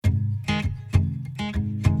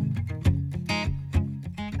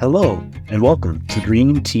Hello, and welcome to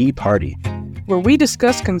Green Tea Party, where we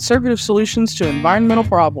discuss conservative solutions to environmental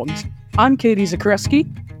problems. I'm Katie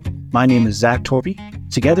Zakreski. My name is Zach Torby.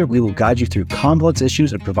 Together, we will guide you through complex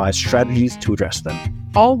issues and provide strategies to address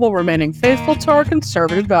them. All while remaining faithful to our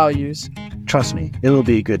conservative values. Trust me, it'll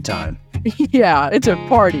be a good time. Yeah, it's a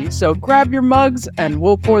party, so grab your mugs and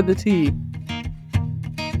we'll pour the tea.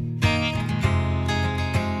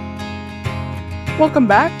 Welcome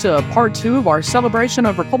back to part 2 of our celebration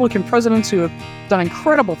of Republican presidents who have done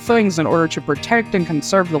incredible things in order to protect and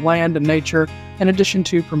conserve the land and nature, in addition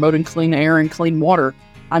to promoting clean air and clean water.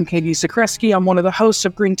 I'm Katie Zakreski. I'm one of the hosts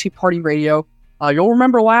of Green Tea Party Radio. You'll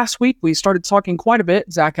remember last week we started talking quite a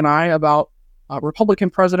bit, Zach and I, about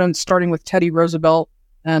Republican presidents, starting with Teddy Roosevelt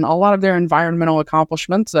and a lot of their environmental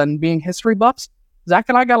accomplishments and being history buffs. Zach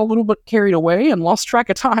and I got a little bit carried away and lost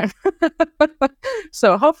track of time.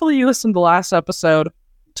 So hopefully you listened to the last episode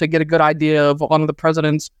to get a good idea of one of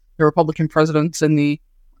the Republican presidents in the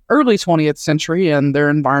early 20th century and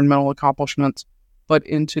their environmental accomplishments. But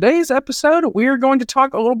in today's episode, we are going to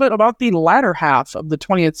talk a little bit about the latter half of the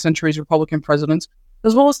 20th century's Republican presidents,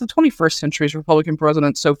 as well as the 21st century's Republican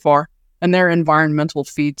presidents so far, and their environmental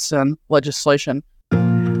feats and legislation.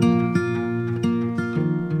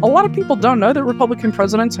 A lot of people don't know that Republican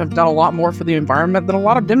presidents have done a lot more for the environment than a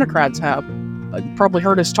lot of Democrats have. You've probably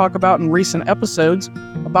heard us talk about in recent episodes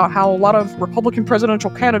about how a lot of Republican presidential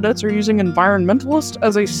candidates are using environmentalist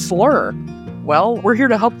as a slur. Well, we're here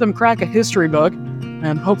to help them crack a history book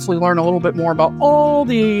and hopefully learn a little bit more about all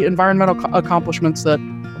the environmental accomplishments that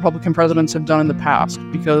Republican presidents have done in the past.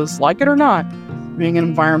 Because, like it or not, being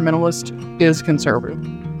an environmentalist is conservative.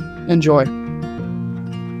 Enjoy.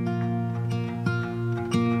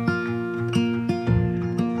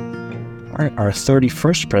 Our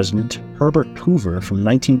 31st president, Herbert Hoover, from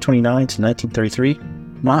 1929 to 1933,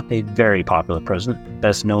 not a very popular president,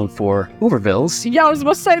 best known for Hoovervilles. Yeah, I was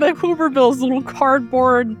about to say the Hoovervilles, little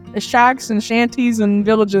cardboard shacks and shanties and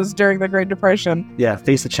villages during the Great Depression. Yeah,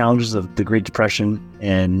 faced the challenges of the Great Depression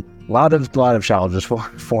and a lot of challenges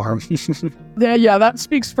for him. Yeah, that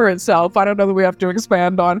speaks for itself. I don't know that we have to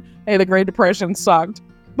expand on, hey, the Great Depression sucked.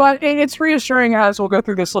 But it's reassuring as we'll go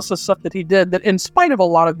through this list of stuff that he did, that in spite of a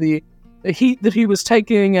lot of the heat that he was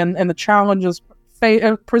taking and the challenges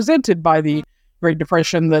presented by the Great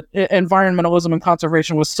Depression, that environmentalism and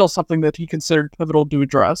conservation was still something that he considered pivotal to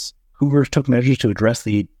address. Hoover took measures to address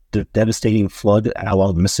the devastating flood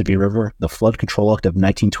along the Mississippi River. The Flood Control Act of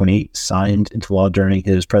 1928, signed into law during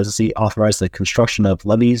his presidency, authorized the construction of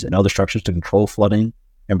levees and other structures to control flooding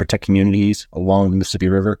and protect communities along the Mississippi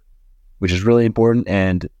River, which is really important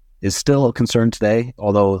and is still a concern today,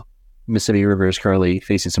 although Mississippi River is currently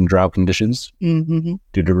facing some drought conditions due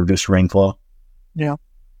to reduced rainfall. Yeah.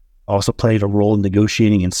 Also played a role in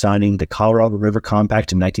negotiating and signing the Colorado River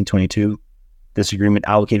Compact in 1922. This agreement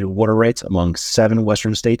allocated water rights among 7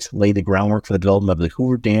 western states, laid the groundwork for the development of the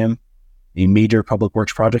Hoover Dam, a major public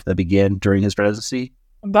works project that began during his presidency.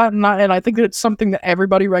 And I think that it's something that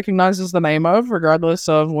everybody recognizes the name of, regardless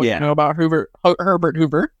of what you know about Herbert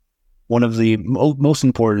Hoover. One of the most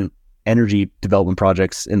important energy development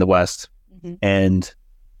projects in the West. And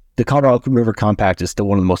the Colorado River Compact is still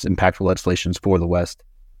one of the most impactful legislations for the West.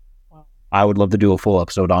 Wow. I would love to do a full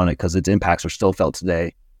episode on it because its impacts are still felt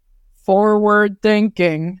today. Forward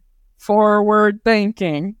thinking.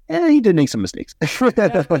 And he did make some mistakes.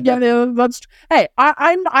 That's. Hey,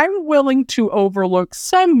 I'm willing to overlook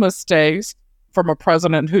some mistakes from a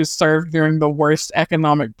president who served during the worst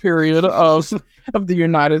economic period of the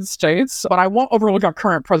United States, but I won't overlook our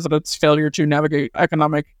current president's failure to navigate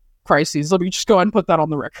economic crises. Let me just go ahead and put that on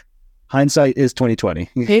the record. Hindsight is 20/20.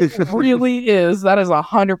 It really is. That is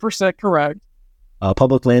 100% correct.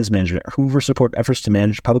 Public lands management. Hoover supported efforts to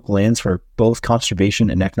manage public lands for both conservation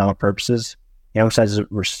and economic purposes. He emphasizes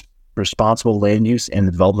responsible land use and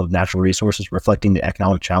the development of natural resources, reflecting the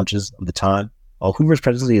economic challenges of the time. While Hoover's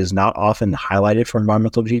presidency is not often highlighted for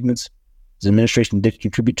environmental achievements, his administration did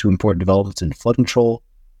contribute to important developments in flood control,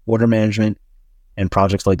 water management, and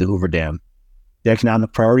projects like the Hoover Dam. The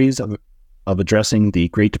economic priorities of addressing the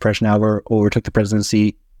Great Depression, however, overtook the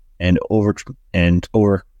presidency and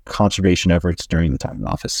over conservation efforts during the time in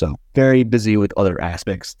office. So very busy with other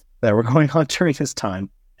aspects that were going on during his time.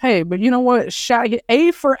 Hey, but you know what?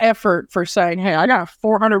 A for effort for saying, hey, I got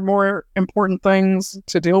 400 more important things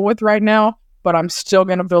to deal with right now, but I'm still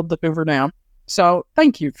going to build the Hoover Dam. So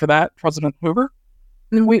thank you for that, President Hoover.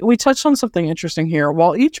 And we touched on something interesting here.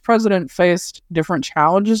 While each president faced different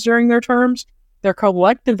challenges during their terms, their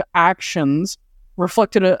collective actions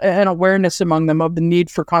reflected an awareness among them of the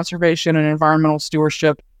need for conservation and environmental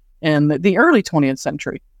stewardship in the early 20th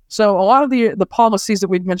century. So a lot of the policies that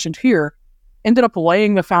we've mentioned here ended up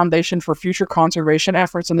laying the foundation for future conservation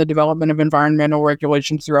efforts and the development of environmental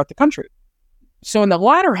regulations throughout the country. So in the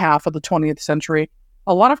latter half of the 20th century,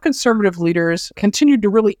 a lot of conservative leaders continued to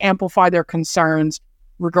really amplify their concerns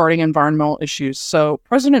regarding environmental issues. So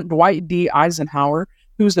President Dwight D. Eisenhower,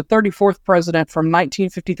 who was the 34th president from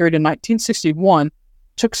 1953 to 1961,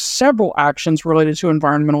 took several actions related to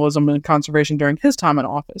environmentalism and conservation during his time in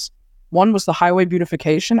office. One was the Highway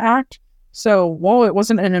Beautification Act. So while it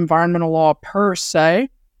wasn't an environmental law per se,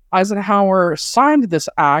 Eisenhower signed this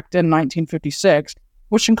act in 1956,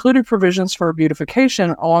 which included provisions for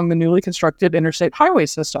beautification along the newly constructed interstate highway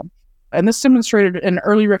system. And this demonstrated an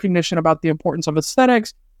early recognition about the importance of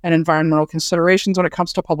aesthetics and environmental considerations when it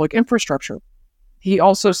comes to public infrastructure. He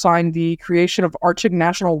also signed the creation of Arctic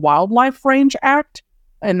National Wildlife Range Act,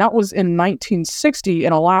 and that was in 1960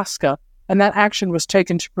 in Alaska. And that action was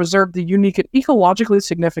taken to preserve the unique and ecologically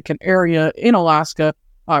significant area in Alaska,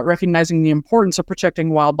 recognizing the importance of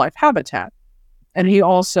protecting wildlife habitat. And he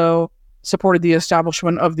also supported the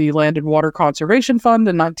establishment of the Land and Water Conservation Fund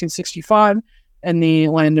in 1965, and the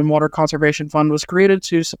Land and Water Conservation Fund was created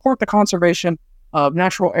to support the conservation of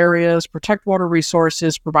natural areas, protect water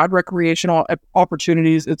resources, provide recreational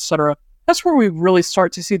opportunities, etc. That's where we really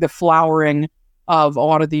start to see the flowering of a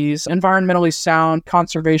lot of these environmentally sound,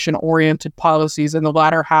 conservation-oriented policies in the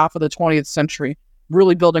latter half of the 20th century,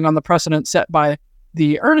 really building on the precedent set by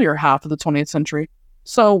the earlier half of the 20th century.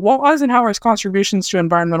 So while Eisenhower's contributions to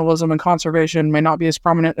environmentalism and conservation may not be as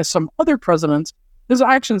prominent as some other presidents, his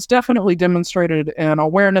actions definitely demonstrated an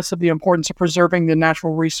awareness of the importance of preserving the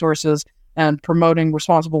natural resources and promoting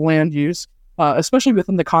responsible land use, especially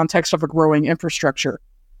within the context of a growing infrastructure.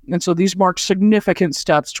 And so these marked significant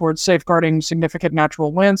steps towards safeguarding significant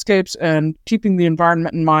natural landscapes and keeping the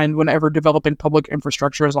environment in mind whenever developing public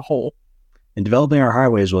infrastructure as a whole. And developing our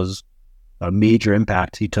highways was a major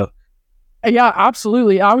impact he took. Yeah,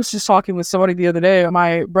 absolutely. I was just talking with somebody the other day.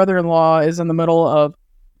 My brother-in-law is in the middle of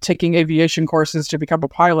taking aviation courses to become a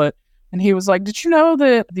pilot. And he was like, did you know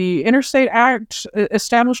that the Interstate Act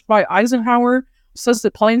established by Eisenhower says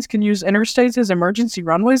that planes can use interstates as emergency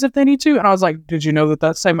runways if they need to? And I was like, did you know that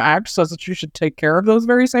that same act says that you should take care of those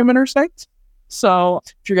very same interstates? So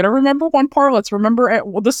if you're going to remember one part, let's remember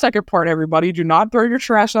the second part, everybody. Do not throw your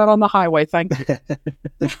trash out on the highway. Thank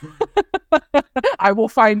you. I will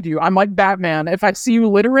find you. I'm like Batman. If I see you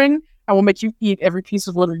littering, I will make you eat every piece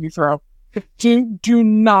of litter you throw. Do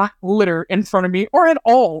not litter in front of me or at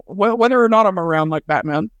all, whether or not I'm around like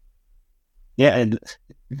Batman. Yeah, and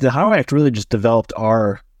the Highway Act really just developed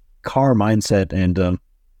our car mindset and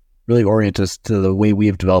really orient us to the way we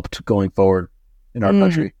have developed going forward in our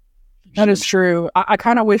country. That is true. I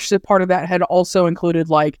kind of wish that part of that had also included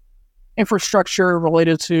like infrastructure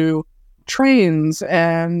related to trains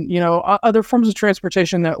and, other forms of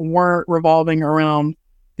transportation that weren't revolving around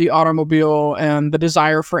the automobile and the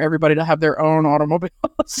desire for everybody to have their own automobile.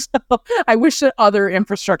 So I wish that other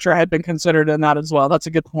infrastructure had been considered in that as well. That's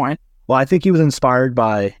a good point. Well, I think he was inspired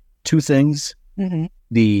by two things. Mm-hmm.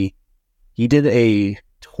 He did a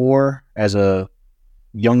tour as a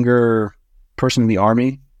younger person in the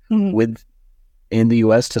Army in the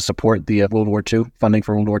U.S. to support the World War II, funding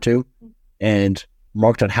for World War II, and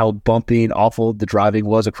marked on how bumpy and awful the driving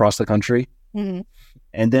was across the country. Mm-hmm.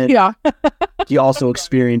 And then he also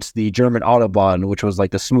experienced the German Autobahn, which was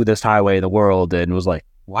like the smoothest highway in the world, and was like,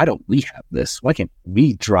 why don't we have this? Why can't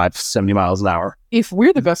we drive 70 miles an hour? If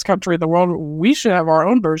we're the best country in the world, we should have our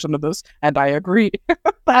own version of this. And I agree.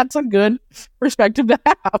 That's a good perspective to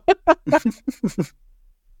have.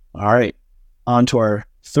 All right. On to our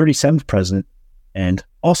 37th president, and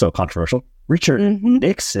also controversial, Richard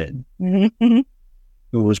Nixon, who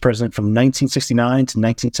was president from 1969 to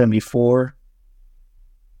 1974.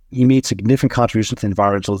 He made significant contributions to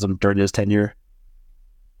environmentalism during his tenure.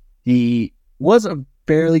 He was a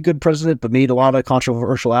fairly good president, but made a lot of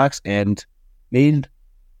controversial acts and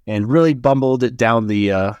really bumbled it down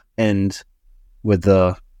the end with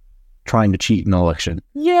trying to cheat in an election.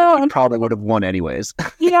 Yeah, he probably would have won anyways.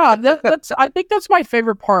 Yeah, I think that's my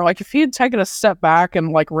favorite part. Like, if he had taken a step back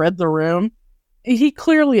and like read the room, he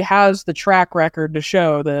clearly has the track record to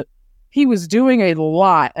show that he was doing a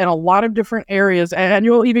lot in a lot of different areas, and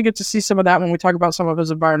you'll even get to see some of that when we talk about some of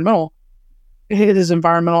his environmental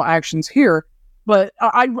actions here. But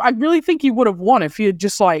I really think he would have won if he had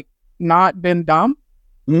just like not been dumb.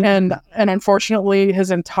 And unfortunately, his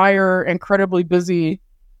entire incredibly busy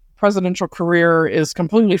presidential career is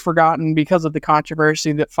completely forgotten because of the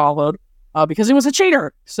controversy that followed, because he was a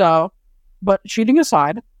cheater. So, but cheating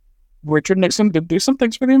aside, Richard Nixon did do some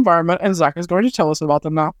things for the environment, and Zach is going to tell us about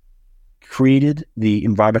them now. created the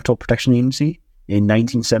Environmental Protection Agency in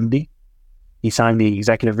 1970. He signed the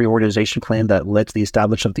executive reorganization plan that led to the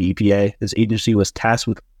establishment of the EPA. This agency was tasked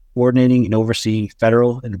with coordinating and overseeing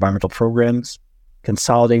federal environmental programs,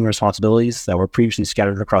 consolidating responsibilities that were previously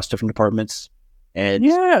scattered across different departments. And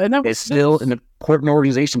it's still an important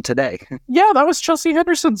organization today. Yeah, that was Chelsea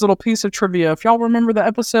Henderson's little piece of trivia. If y'all remember the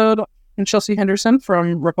episode when Chelsea Henderson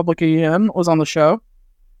from Republic EN was on the show,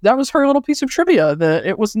 that was her little piece of trivia, that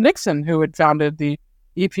it was Nixon who had founded the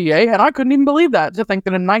EPA, and I couldn't even believe that, to think that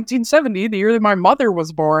in 1970, the year that my mother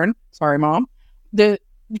was born, sorry, Mom, the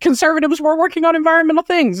conservatives were working on environmental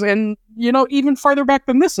things, and, even farther back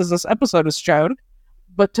than this, as this episode has shown.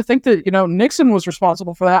 But to think that, Nixon was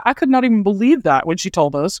responsible for that, I could not even believe that when she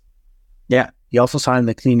told us. Yeah. He also signed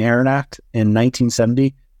the Clean Air Act in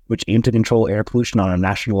 1970, which aimed to control air pollution on a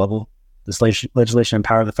national level. This legislation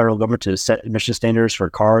empowered the federal government to set emission standards for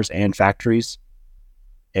cars and factories.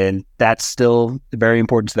 And that's still very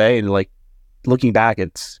important today. And looking back,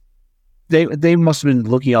 they must have been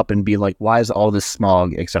looking up and being like, why is all this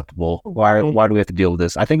smog acceptable? Why do we have to deal with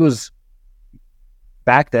this? I think it was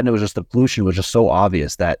back then, it was just the pollution was just so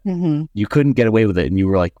obvious that you couldn't get away with it. And you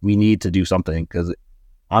were like, we need to do something because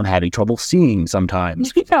I'm having trouble seeing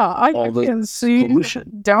sometimes. Yeah, I can see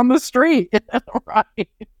pollution down the street. Right.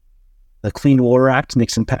 The Clean Water Act,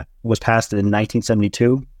 Nixon was passed in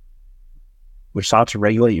 1972, which sought to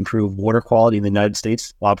regulate and improve water quality in the United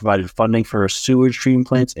States while providing funding for sewage treatment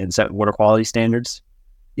plants and set water quality standards.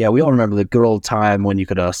 Yeah, we all remember the good old time when you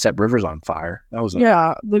could set rivers on fire. That was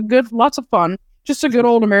lots of fun. Just a good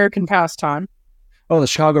old American pastime. Oh, the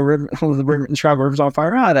Chicago River, the Chicago River's on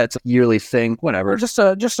fire. That's a yearly thing. Whatever. Or just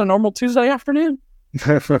a normal Tuesday afternoon.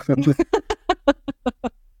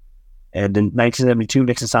 And in 1972,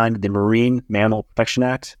 Nixon signed the Marine Mammal Protection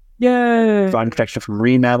Act. Yay! Providing protection for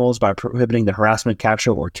marine mammals by prohibiting the harassment,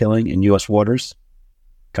 capture, or killing in U.S. waters.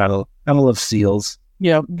 Gotta love seals.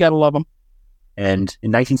 Yeah, gotta love them. And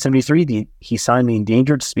in 1973, he signed the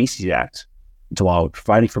Endangered Species Act into law,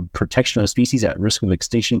 providing for protection of species at risk of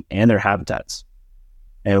extinction and their habitats.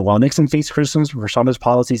 And while Nixon faced criticism for some of his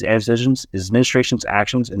policies and decisions, his administration's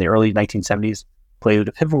actions in the early 1970s played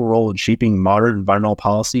a pivotal role in shaping modern environmental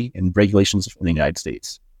policy and regulations in the United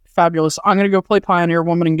States. Fabulous. I'm going to go play Pioneer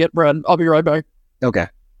Woman and get bread. I'll be right back. Okay.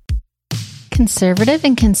 Conservative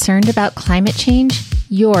and concerned about climate change?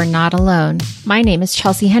 You're not alone. My name is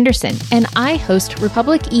Chelsea Henderson, and I host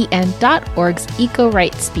RepublicEN.org's Eco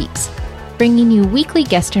Right Speaks, bringing you weekly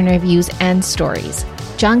guest interviews and stories.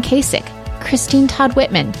 John Kasich, Christine Todd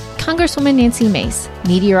Whitman, Congresswoman Nancy Mace,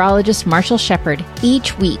 meteorologist Marshall Shepard.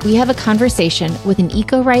 Each week, we have a conversation with an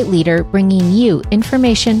eco-right leader bringing you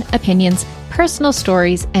information, opinions, personal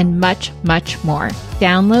stories, and much, much more.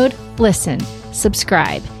 Download, listen,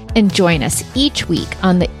 subscribe, and join us each week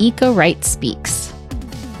on the Eco-Right Speaks.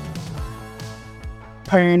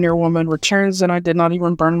 Pioneer Woman returns, and I did not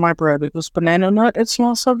even burn my bread. It was banana nut. It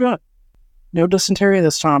smells so good. No dysentery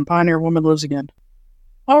this time. Pioneer Woman lives again.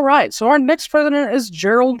 All right, so our next president is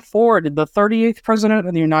Gerald Ford, the 38th president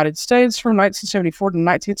of the United States from 1974 to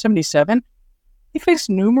 1977. He faced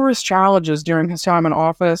numerous challenges during his time in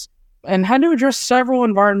office and had to address several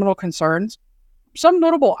environmental concerns. Some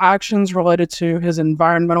notable actions related to his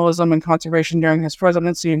environmentalism and conservation during his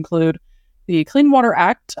presidency include the Clean Water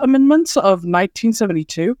Act amendments of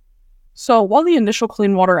 1972. So while the initial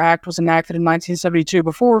Clean Water Act was enacted in 1972,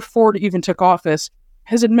 before Ford even took office,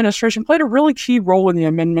 his administration played a really key role in the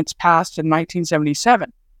amendments passed in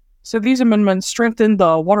 1977. So these amendments strengthened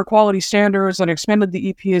the water quality standards and expanded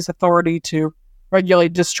the EPA's authority to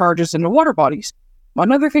regulate discharges into water bodies.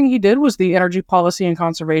 Another thing he did was the Energy Policy and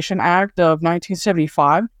Conservation Act of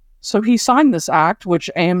 1975. So he signed this act, which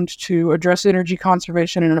aimed to address energy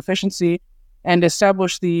conservation and efficiency and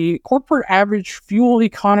establish the corporate average fuel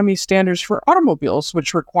economy standards for automobiles,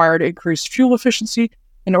 which required increased fuel efficiency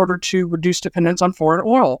in order to reduce dependence on foreign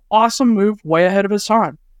oil. Awesome move, way ahead of his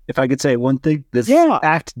time. If I could say one thing, this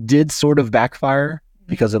act did sort of backfire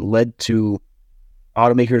because it led to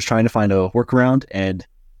automakers trying to find a workaround and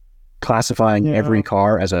classifying every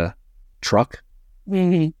car as a truck.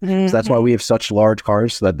 So that's why we have such large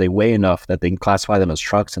cars, so that they weigh enough that they can classify them as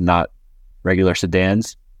trucks and not regular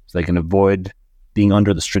sedans, so they can avoid being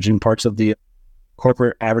under the stringent parts of the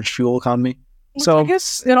corporate average fuel economy. So I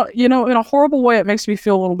guess, in a horrible way, it makes me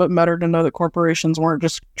feel a little bit better to know that corporations weren't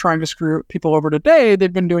just trying to screw people over today.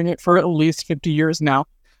 They've been doing it for at least 50 years now.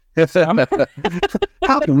 How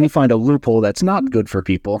can we find a loophole that's not good for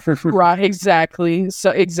people? Right, exactly.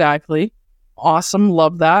 Awesome.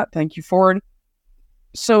 Love that. Thank you, Ford.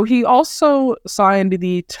 So he also signed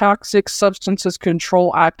the Toxic Substances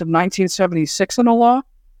Control Act of 1976 into law.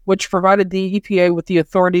 which provided the EPA with the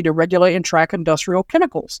authority to regulate and track industrial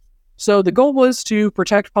chemicals. So the goal was to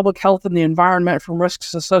protect public health and the environment from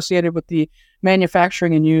risks associated with the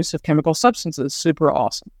manufacturing and use of chemical substances. Super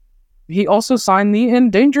awesome. He also signed the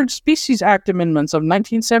Endangered Species Act amendments of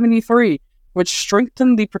 1973, which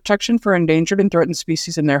strengthened the protection for endangered and threatened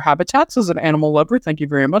species in their habitats. As an animal lover, thank you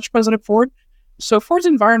very much, President Ford. So Ford's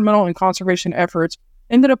environmental and conservation efforts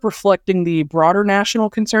ended up reflecting the broader national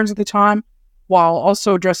concerns at the time, while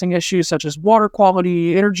also addressing issues such as water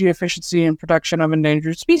quality, energy efficiency, and protection of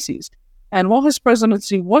endangered species. And while his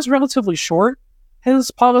presidency was relatively short,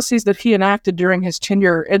 his policies that he enacted during his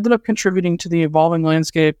tenure ended up contributing to the evolving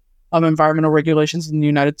landscape of environmental regulations in the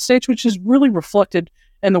United States, which is really reflected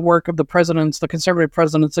in the work of the conservative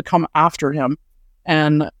presidents that come after him.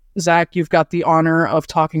 And Zach, you've got the honor of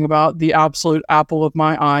talking about the absolute apple of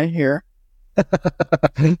my eye here.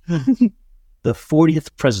 The 40th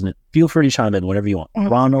president, feel free to chime in whenever you want.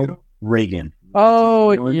 Ronald Reagan.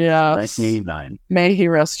 Oh, yeah. 1989. May he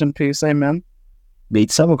rest in peace. Amen.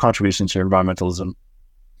 Made several contributions to environmentalism.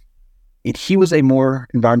 He was a more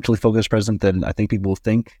environmentally focused president than I think people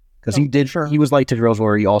think, because he was like Teddy Roosevelt,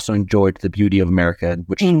 where he also enjoyed the beauty of America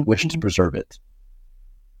and wished to preserve it.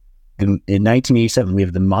 In 1987, we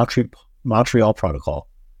have the Montreal Protocol,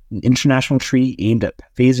 an international treaty aimed at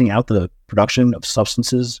phasing out the production of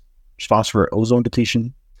substances responsible for ozone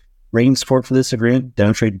depletion. Reagan's support for this agreement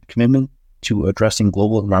demonstrated commitment to addressing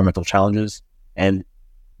global environmental challenges, and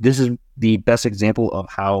this is the best example of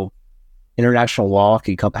how international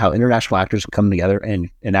actors can come together and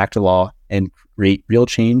enact a law and create real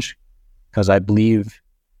change, because I believe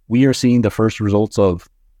we are seeing the first results of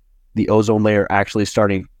the ozone layer actually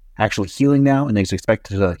healing now, and it's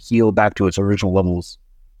expected to heal back to its original levels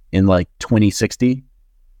in like 2060.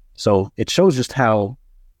 So it shows just how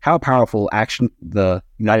powerful the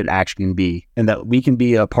united action can be, and that we can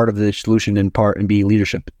be a part of the solution and be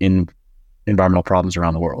leadership in environmental problems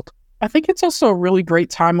around the world. I think it's also a really great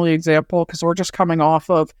timely example, because we're just coming off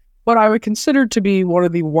of what I would consider to be one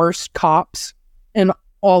of the worst COPs in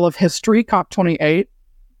all of history, COP28,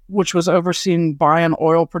 which was overseen by an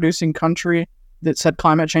oil-producing country that said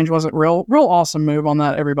climate change wasn't real. Real awesome move on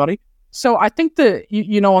that, everybody. So I think that,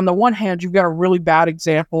 on the one hand, you've got a really bad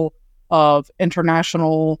example of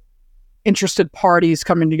international interested parties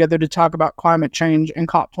coming together to talk about climate change in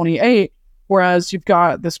COP28, whereas you've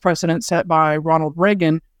got this precedent set by Ronald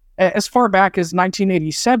Reagan as far back as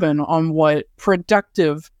 1987 on what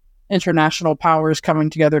productive international powers coming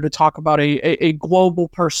together to talk about a global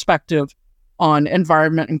perspective on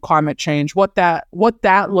environment and climate change, what that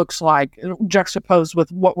looks like, juxtaposed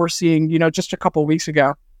with what we're seeing, just a couple of weeks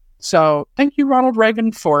ago. So thank you, Ronald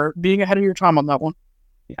Reagan, for being ahead of your time on that one.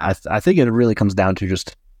 I think it really comes down to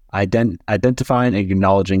just identifying and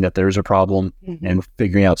acknowledging that there is a problem and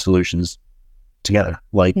figuring out solutions together.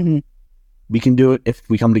 Like, we can do it if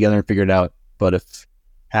we come together and figure it out. But if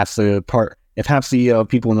half the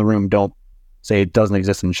people in the room don't say it doesn't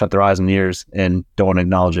exist and shut their eyes and ears and don't want to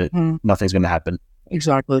acknowledge it, nothing's going to happen.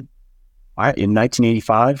 Exactly. All right, in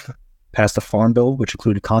 1985, passed the Farm Bill, which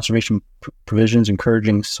included conservation provisions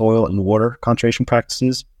encouraging soil and water conservation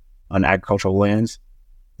practices on agricultural lands.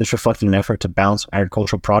 This reflected an effort to balance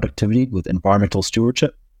agricultural productivity with environmental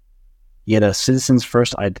stewardship. He had a citizens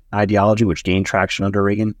first ideology which gained traction under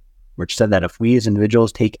Reagan, which said that if we as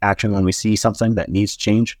individuals take action when we see something that needs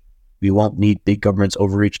change, we won't need big government's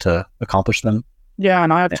overreach to accomplish them. Yeah,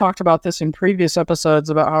 and I've talked about this in previous episodes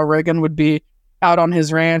about how Reagan would be out on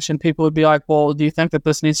his ranch and people would be like, well, do you think that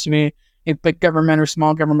this needs to be a big government or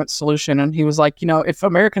small government solution? And he was like, if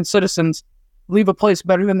American citizens leave a place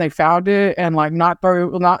better than they found it and like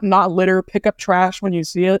not litter, pick up trash when you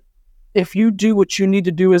see it, if you do what you need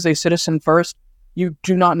to do as a citizen first, you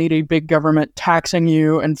do not need a big government taxing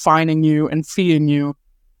you and fining you and feeing you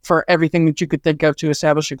for everything that you could think of to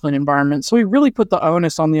establish a clean environment. So he really put the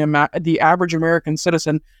onus on the average American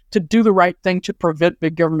citizen to do the right thing to prevent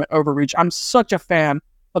big government overreach. I'm such a fan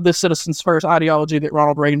of the citizens first ideology that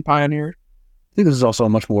Ronald Reagan pioneered. I think this is also a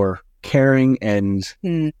much more caring and,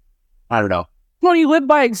 I don't know. Well, he lived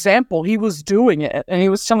by example. He was doing it, and he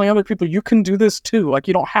was telling other people, you can do this too. Like,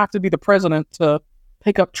 you don't have to be the president to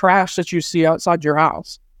pick up trash that you see outside your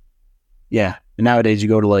house. Yeah. And nowadays you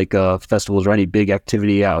go to like festivals or any big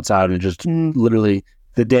activity outside and just literally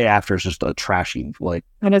the day after it's just a trashy, like.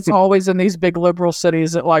 And it's always in these big liberal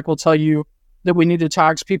cities that like will tell you that we need to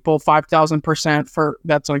tax people 5,000% for,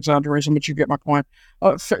 that's an exaggeration, but you get my point,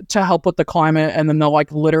 to help with the climate. And then they'll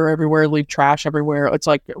like litter everywhere, leave trash everywhere. It's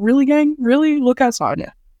like, really, gang? Really? Look outside.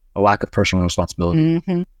 Yeah. A lack of personal responsibility.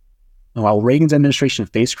 And while Reagan's administration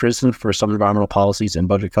faced criticism for some environmental policies and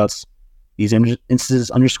budget cuts, These instances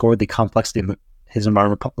underscored the complexity of his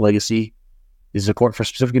environmental legacy, his support for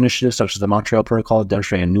specific initiatives such as the Montreal Protocol,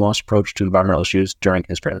 demonstrating a nuanced approach to environmental issues during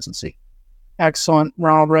his presidency. Excellent.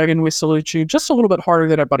 Ronald Reagan, we salute you just a little bit harder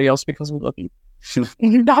than everybody else because we love you.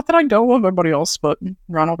 Not that I don't love everybody else, but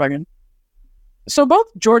Ronald Reagan. So both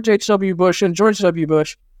George H.W. Bush and George W.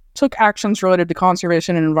 Bush took actions related to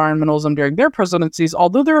conservation and environmentalism during their presidencies,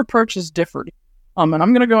 although their approaches differed. And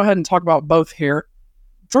I'm going to go ahead and talk about both here.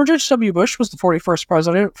 George H.W. Bush was the 41st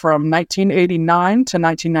president from 1989 to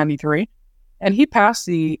 1993, and he passed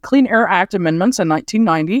the Clean Air Act amendments in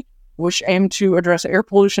 1990, which aimed to address air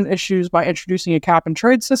pollution issues by introducing a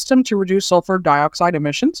cap-and-trade system to reduce sulfur dioxide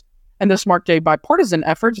emissions. And this marked a bipartisan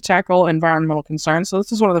effort to tackle environmental concerns. So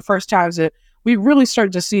this is one of the first times that we really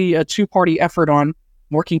started to see a two-party effort on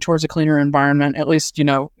working towards a cleaner environment, at least,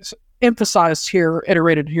 emphasized here,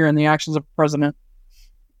 iterated here in the actions of the president.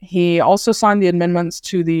 He also signed the amendments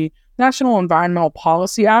to the National Environmental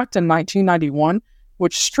Policy Act in 1991,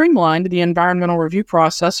 which streamlined the environmental review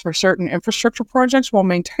process for certain infrastructure projects while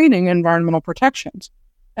maintaining environmental protections.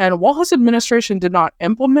 And while his administration did not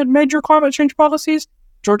implement major climate change policies,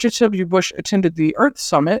 George H.W. Bush attended the Earth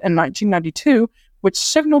Summit in 1992, which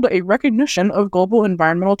signaled a recognition of global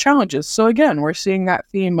environmental challenges. So again, we're seeing that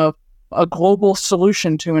theme of a global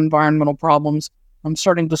solution to environmental problems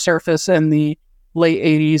starting to surface in the late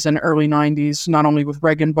 80s and early 90s, not only with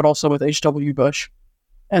Reagan, but also with H.W. Bush.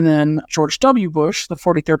 And then George W. Bush, the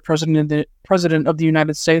 43rd president of the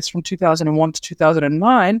United States from 2001 to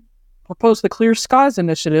 2009, proposed the Clear Skies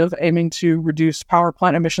Initiative, aiming to reduce power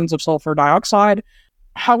plant emissions of sulfur dioxide.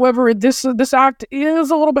 However, this act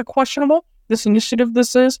is a little bit questionable, this initiative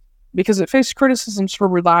because it faced criticisms for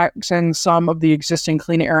relaxing some of the existing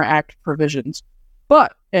Clean Air Act provisions.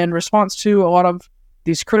 But in response to a lot of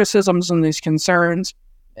these criticisms and these concerns,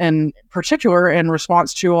 in particular in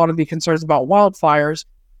response to a lot of the concerns about wildfires,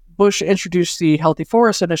 Bush introduced the Healthy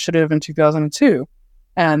Forest Initiative in 2002,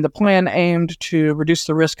 and the plan aimed to reduce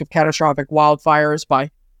the risk of catastrophic wildfires by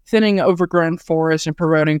thinning overgrown forests and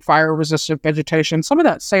promoting fire-resistant vegetation. Some of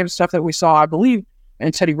that same stuff that we saw, I believe,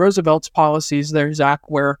 in Teddy Roosevelt's policies there, Zach,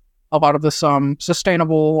 where a lot of the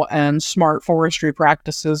sustainable and smart forestry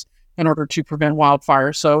practices in order to prevent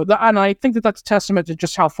wildfires. So, and I think that that's a testament to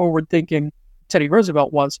just how forward-thinking Teddy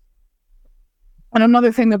Roosevelt was. And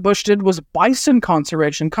another thing that Bush did was bison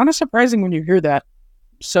conservation. Kind of surprising when you hear that.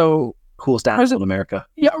 So, coolest animal in America.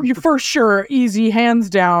 Yeah, for sure. Easy, hands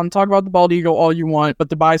down. Talk about the bald eagle all you want, but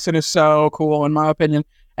the bison is so cool, in my opinion,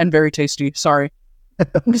 and very tasty. Sorry.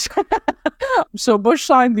 So Bush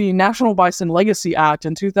signed the National Bison Legacy Act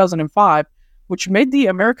in 2005, which made the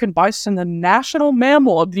American bison the national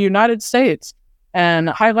mammal of the United States and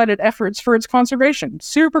highlighted efforts for its conservation.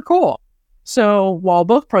 Super cool. So while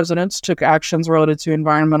both presidents took actions related to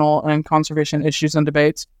environmental and conservation issues and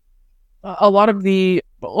debates, let me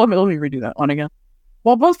redo that one again.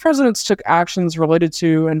 While both presidents took actions related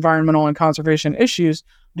to environmental and conservation issues,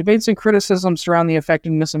 debates and criticisms surround the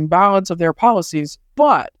effectiveness and balance of their policies,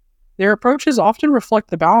 but their approaches often reflect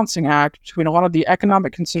the balancing act between a lot of the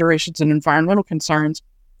economic considerations and environmental concerns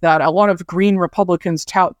that a lot of Green Republicans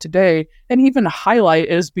tout today and even highlight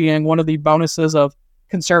as being one of the bonuses of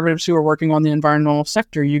conservatives who are working on the environmental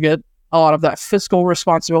sector. You get a lot of that fiscal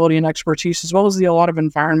responsibility and expertise, as well as a lot of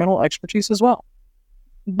environmental expertise as well.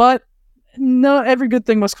 But not every good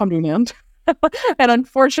thing must come to an end. And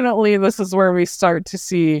unfortunately, this is where we start to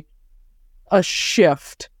see a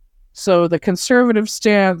shift. So the conservative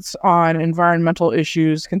stance on environmental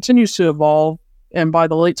issues continues to evolve. And by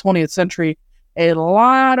the late 20th century, a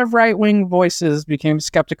lot of right-wing voices became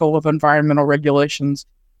skeptical of environmental regulations,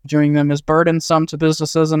 viewing them as burdensome to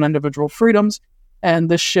businesses and individual freedoms. And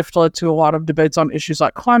this shift led to a lot of debates on issues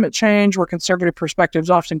like climate change, where conservative perspectives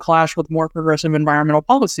often clash with more progressive environmental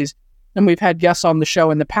policies. And we've had guests on the show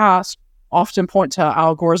in the past often point to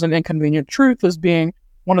Al Gore's An Inconvenient Truth as being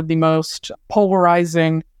one of the most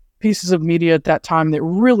polarizing pieces of media at that time that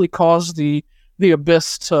really caused the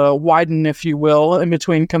abyss to widen, if you will, in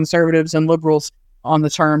between conservatives and liberals on the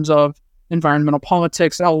terms of environmental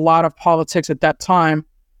politics. A lot of politics at that time,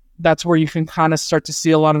 that's where you can kind of start to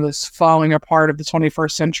see a lot of this falling apart of the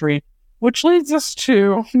 21st century, which leads us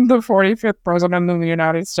to the 45th president of the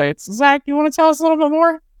United States. Zach, you want to tell us a little bit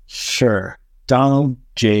more? Sure. Donald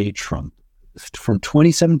J. Trump. From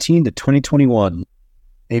 2017 to 2021,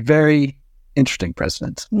 a very interesting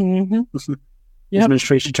president. Mm-hmm. His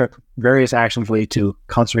administration took various actions related to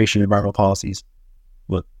conservation and environmental policies.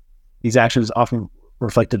 But these actions often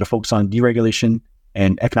reflected a focus on deregulation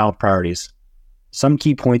and economic priorities. Some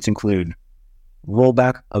key points include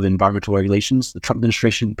Rollback of environmental regulations. The Trump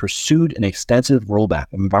administration pursued an extensive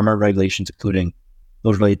rollback of environmental regulations, including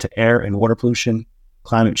those related to air and water pollution,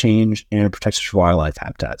 climate change, and protections for wildlife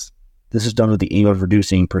habitats. This is done with the aim of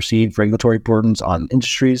reducing perceived regulatory burdens on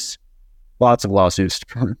industries. Lots of lawsuits to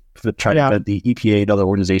try to prevent the EPA and other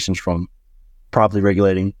organizations from properly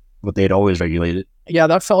regulating what they had always regulated. Yeah,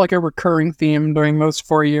 that felt like a recurring theme during those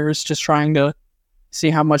 4 years, just trying to see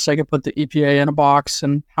how much they could put the EPA in a box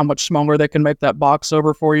and how much smaller they can make that box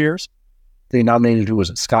over 4 years. They nominated, who was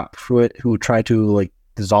it, Scott Pruitt, who tried to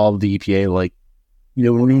dissolve the EPA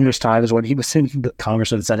numerous times when he was in the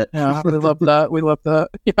Congress and the Senate. Yeah, we love that. We love that.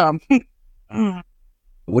 Yeah.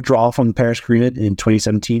 Withdrawal from the Paris Agreement in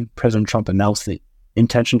 2017. President Trump announced the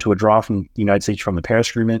intention to withdraw from the United States from the Paris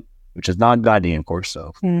Agreement, which is non-binding, of course,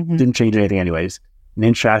 so didn't change anything anyways. An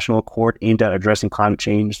international court aimed at addressing climate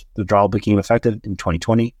change. The withdrawal became effective in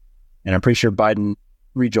 2020, and I'm pretty sure Biden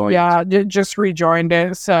rejoined. Yeah, just rejoined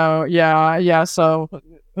it. So, so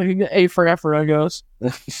A for effort, I guess.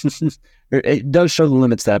 It does show the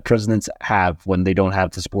limits that presidents have when they don't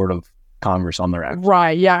have the support of Congress on their actions.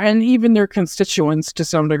 Right, yeah, and even their constituents to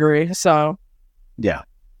some degree, so. Yeah.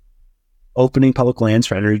 Opening public lands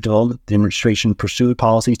for energy development. The administration pursued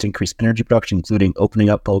policies to increase energy production, including opening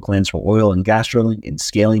up public lands for oil and gas drilling and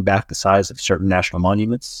scaling back the size of certain national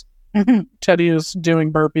monuments. Teddy is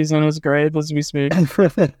doing burpees in his grave as we speak.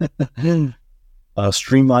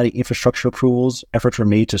 Streamlining infrastructure approvals. Efforts were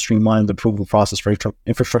made to streamline the approval process for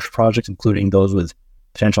infrastructure projects, including those with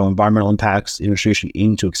potential environmental impacts. The administration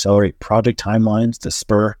aimed to accelerate project timelines to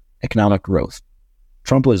spur economic growth.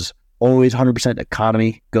 Trump was always 100%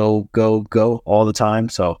 economy, go, go, go all the time,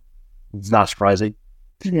 so it's not surprising.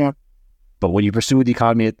 Yeah. But when you pursue the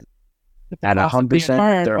economy at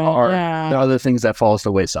 100%, there are other things that fall to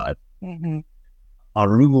the wayside. On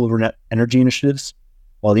renewable energy initiatives,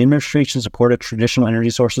 while the administration supported traditional energy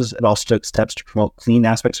sources, it also took steps to promote clean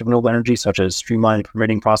aspects of renewable energy, such as streamlining the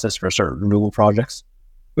permitting process for certain renewable projects,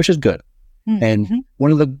 which is good. And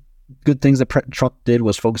one of the good things that Trump did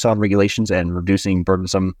was focus on regulations and reducing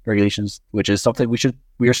burdensome regulations, which is something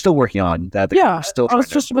we are still working on. I was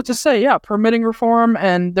just about to say, permitting reform,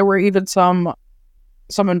 and there were even some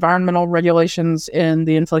environmental regulations in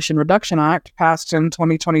the Inflation Reduction Act passed in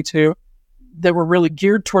 2022 that were really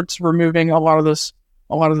geared towards removing a lot of this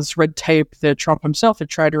red tape that Trump himself had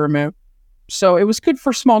tried to remove. So it was good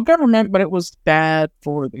for small government, but it was bad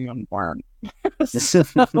for the environment.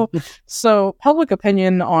 So public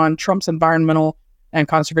opinion on Trump's environmental and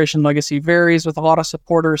conservation legacy varies, with a lot of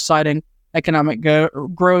supporters citing economic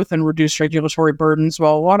growth and reduced regulatory burdens,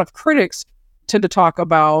 while a lot of critics tend to talk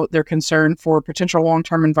about their concern for potential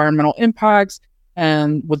long-term environmental impacts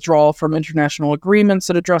and withdrawal from international agreements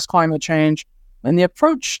that address climate change. And the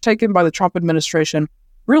approach taken by the Trump administration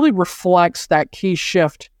really reflects that key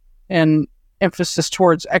shift in emphasis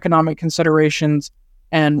towards economic considerations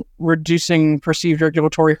and reducing perceived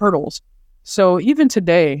regulatory hurdles. So even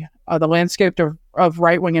today, the landscape of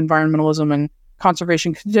right-wing environmentalism and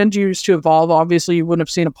conservation continues to evolve. Obviously, you wouldn't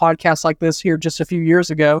have seen a podcast like this here just a few years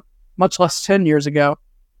ago, much less 10 years ago.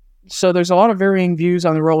 So there's a lot of varying views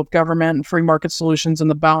on the role of government and free market solutions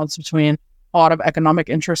and the balance between a lot of economic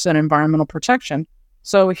interests and environmental protection.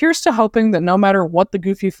 So here's to hoping that no matter what the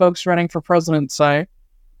goofy folks running for president say,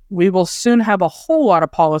 we will soon have a whole lot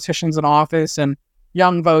of politicians in office and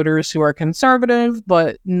young voters who are conservative,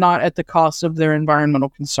 but not at the cost of their environmental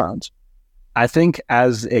concerns. I think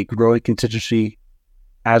as a growing contingency,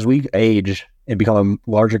 as we age and become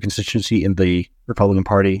a larger constituency in the Republican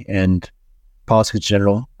Party and politics in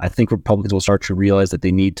general, I think Republicans will start to realize that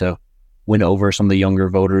they need to win over some of the younger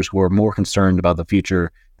voters who are more concerned about the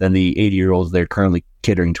future than the 80-year-olds they're currently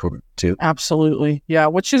catering to. Absolutely. Yeah,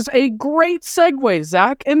 which is a great segue,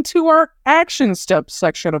 Zach, into our action steps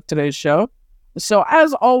section of today's show. So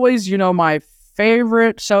as always, my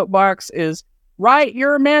favorite soapbox is write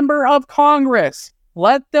your member of Congress.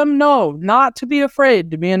 Let them know not to be afraid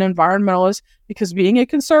to be an environmentalist, because being a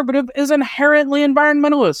conservative is inherently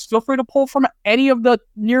environmentalist. Feel free to pull from any of the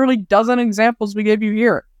nearly dozen examples we gave you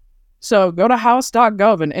here. So go to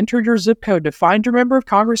house.gov and enter your zip code to find your member of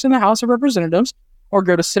Congress in the House of Representatives, or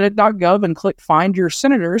go to senate.gov and click find your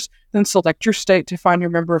senators, then select your state to find your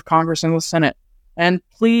member of Congress in the Senate. And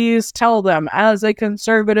please tell them, as a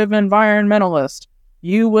conservative environmentalist,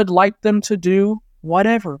 you would like them to do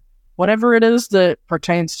whatever it is that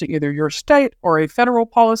pertains to either your state or a federal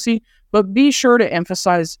policy, but be sure to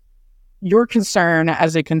emphasize your concern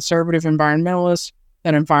as a conservative environmentalist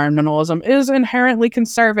that environmentalism is inherently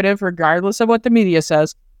conservative, regardless of what the media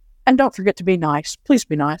says. And don't forget to be nice. Please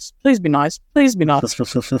be nice. Please be nice. Please be nice.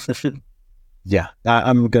 Yeah,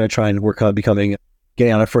 I'm going to try and work on getting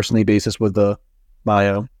on a first name basis with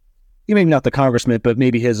my maybe not the congressman, but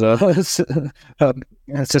maybe his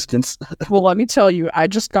assistants. Well, let me tell you, I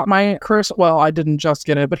just got my I didn't just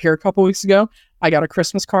get it, but here a couple weeks ago, I got a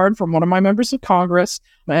Christmas card from one of my members of Congress,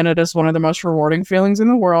 and it is one of the most rewarding feelings in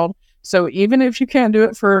the world. So even if you can't do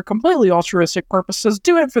it for completely altruistic purposes,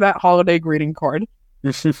 do it for that holiday greeting card.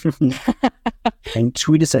 And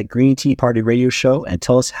tweet us at Green Tea Party Radio Show and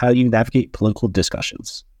tell us how you navigate political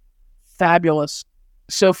discussions. Fabulous.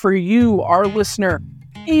 So for you, our listener,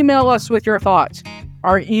 email us with your thoughts.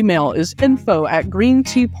 Our email is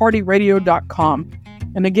info@greenteapartyradio.com.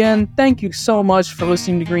 And again, thank you so much for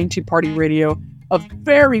listening to Green Tea Party Radio. A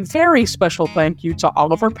very, very special thank you to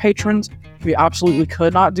all of our patrons. We absolutely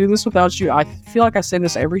could not do this without you. I feel like I say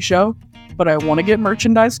this every show, but I want to get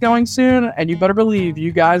merchandise going soon, and you better believe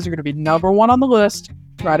you guys are going to be number one on the list,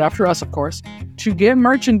 right after us, of course, to get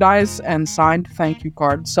merchandise and signed thank you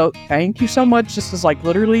cards. So thank you so much. This is like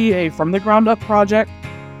literally a from the ground up project.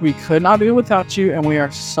 We could not do it without you, and we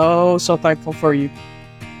are so, so thankful for you.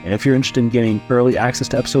 And if you're interested in getting early access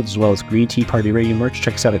to episodes as well as Green Tea Party Radio merch,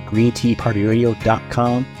 check us out at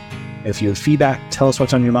greenteapartyradio.com. If you have feedback, tell us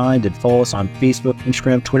what's on your mind, and follow us on Facebook,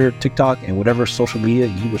 Instagram, Twitter, TikTok, and whatever social media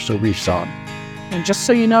you wish to reach us on. And just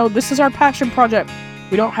so you know, this is our passion project.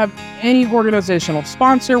 We don't have any organizational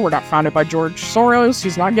sponsor. We're not founded by George Soros.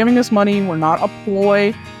 He's not giving us money. We're not a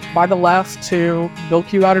ploy by the left to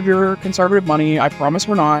bilk you out of your conservative money. I promise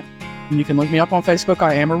we're not. And you can look me up on Facebook.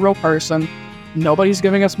 I am a real person. Nobody's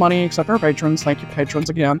giving us money except our patrons. Thank you, patrons,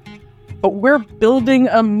 again. But we're building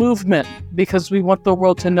a movement because we want the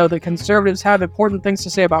world to know that conservatives have important things to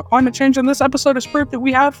say about climate change, and this episode is proof that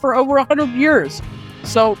we have for over 100 years.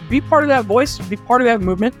 So be part of that voice, be part of that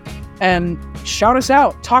movement, and shout us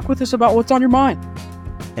out. Talk with us about what's on your mind.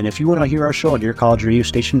 And if you want to hear our show on your college radio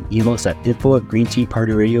station, email us at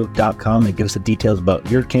info@greenteapartyradio.com and give us the details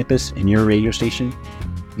about your campus and your radio station.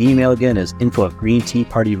 The email again is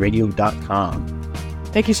info@greenteapartyradio.com.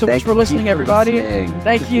 Thank you so much for listening, everybody.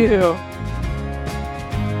 Thank you.